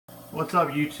What's up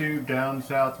YouTube, Down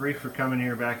South Reefer coming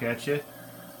here back at you.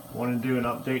 Want to do an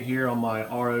update here on my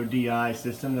RODI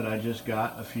system that I just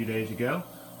got a few days ago.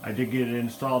 I did get it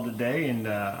installed today, and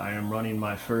I am running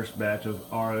my first batch of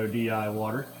RODI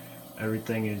water.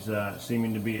 Everything is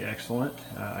seeming to be excellent.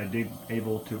 I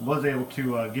was able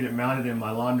to get it mounted in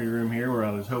my laundry room here where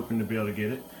I was hoping to be able to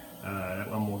get it.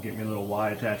 I'm going to get me a little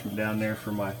Y attachment down there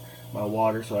for my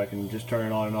water, so I can just turn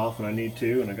it on and off when I need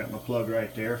to, and I got my plug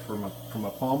right there for my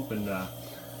pump, and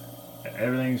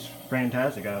everything's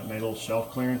fantastic. I made a little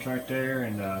shelf clearance right there,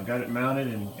 and got it mounted,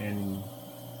 and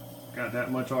got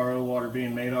that much RO water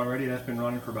being made already. That's been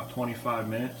running for about 25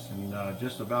 minutes, and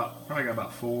probably got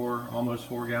about almost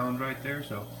 4 gallons right there,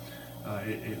 so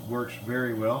it works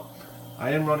very well. I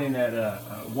am running at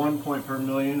 1 point per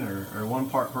million, or 1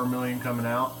 part per million coming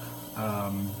out.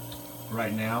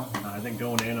 Right now, I think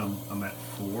going in I'm at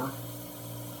 4.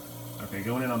 Okay,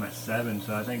 going in I'm at 7.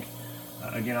 So I think,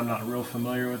 again, I'm not real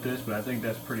familiar with this, but I think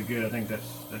that's pretty good. I think that's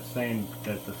saying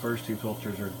that the first 2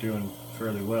 filters are doing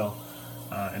fairly well,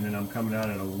 and then I'm coming out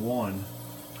at a 1,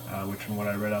 which from what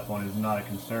I read up on is not a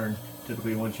concern.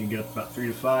 Typically, once you get up about 3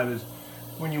 to 5 is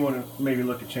when you want to maybe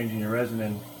look at changing your resin.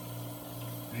 And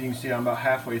as you can see, I'm about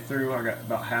halfway through. I got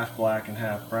about half black and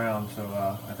half brown, so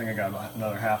I think I got about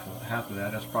another half of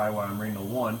that. That's probably why I'm reading a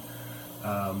 1.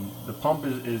 The pump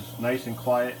is nice and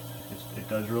quiet. It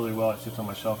does really well. It sits on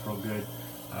my shelf real good.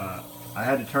 I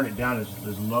had to turn it down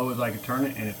as low as I could turn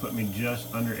it, and it put me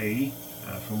just under 80.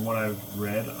 From what I've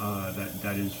read,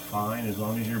 that is fine as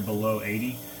long as you're below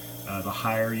 80. The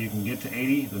higher you can get to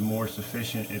 80, the more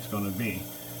sufficient it's going to be.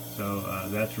 So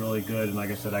that's really good, and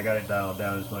like I said, I got it dialed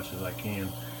down as much as I can.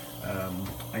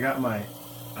 I got my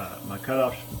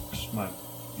cutoffs,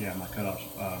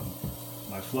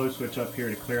 my flow switch up here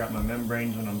to clear out my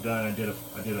membranes when I'm done. I did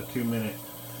a 2-minute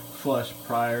flush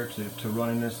prior to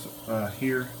running this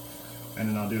here, and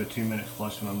then I'll do a 2-minute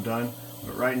flush when I'm done.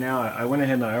 But right now, I went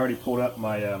ahead and I already pulled up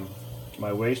my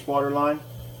my wastewater line,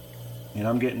 and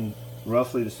I'm getting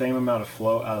roughly the same amount of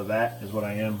flow out of that as what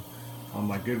I am on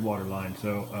my good water line.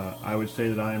 So I would say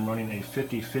that I am running a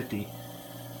 50-50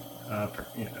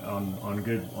 on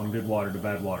good water to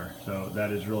bad water. So that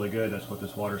is really good. That's what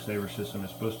this water saver system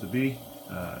is supposed to be.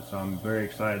 So I'm very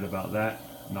excited about that.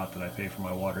 Not that I pay for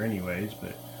my water anyways,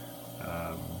 but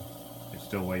it's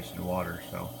still wasted water.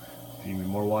 So if you can be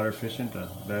more water efficient, the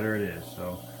better it is.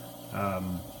 So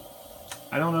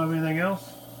I don't know of anything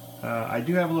else. I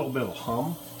do have a little bit of a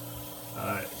hum.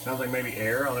 It sounds like maybe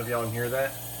air. I don't know if y'all can hear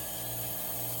that.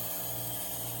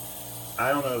 I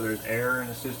don't know if there's air in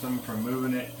the system from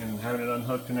moving it and having it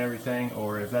unhooked and everything,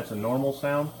 or if that's a normal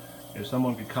sound. If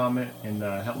someone could comment and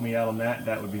help me out on that,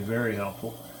 that would be very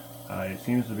helpful. It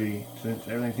seems to be, since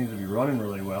everything seems to be running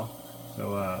really well.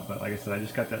 So, but like I said, I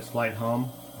just got that slight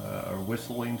hum or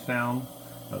whistling sound.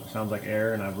 It sounds like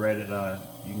air, and I've read it.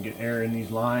 You can get air in these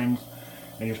lines,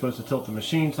 and you're supposed to tilt the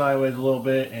machine sideways a little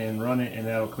bit and run it, and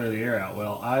that'll clear the air out.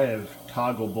 Well, I have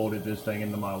toggle bolted this thing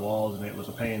into my walls, and it was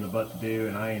a pain in the butt to do,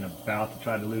 and I ain't about to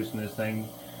try to loosen this thing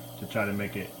to try to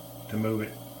make it, to move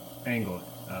it, angle it.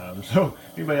 So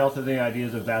if anybody else has any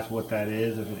ideas if that's what that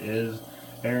is, if it is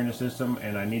air in the system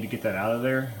and I need to get that out of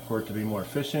there for it to be more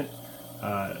efficient,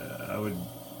 I would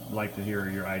like to hear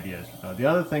your ideas. The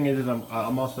other thing is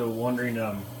I'm also wondering,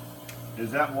 is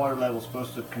that water level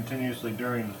supposed to continuously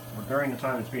during the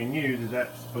time it's being used, is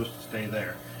that supposed to stay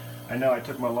there? I know I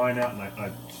took my line out and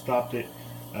I stopped it,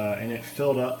 and it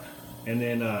filled up, and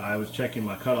then I was checking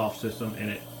my cutoff system,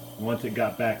 and once it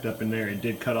got backed up in there, it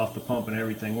did cut off the pump and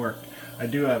everything worked. I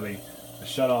do have a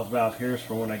shut-off valve here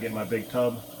for when I get my big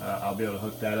tub. I'll be able to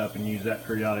hook that up and use that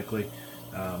periodically.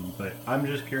 But I'm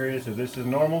just curious if this is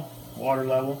normal water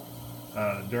level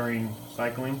during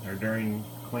cycling or during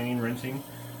cleaning, rinsing.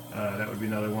 That would be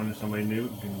another one if somebody knew.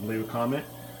 You can leave a comment.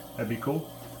 That'd be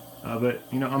cool. But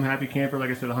you know, I'm happy camper.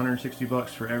 Like I said, 160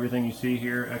 bucks for everything you see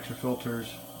here: extra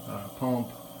filters,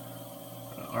 pump,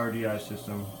 RDI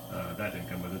system. That didn't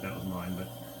come with it. That was mine. But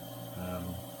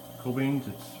cool beans.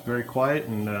 It's very quiet,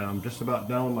 and I'm just about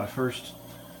done with my first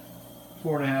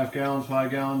 4.5 gallons,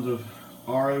 5 gallons of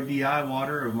RODI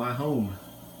water of my home.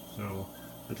 So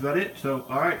that's about it. So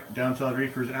all right, Down South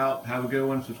Reefers out. Have a good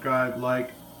one. Subscribe,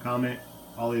 like, comment,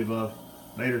 all the above.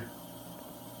 Later.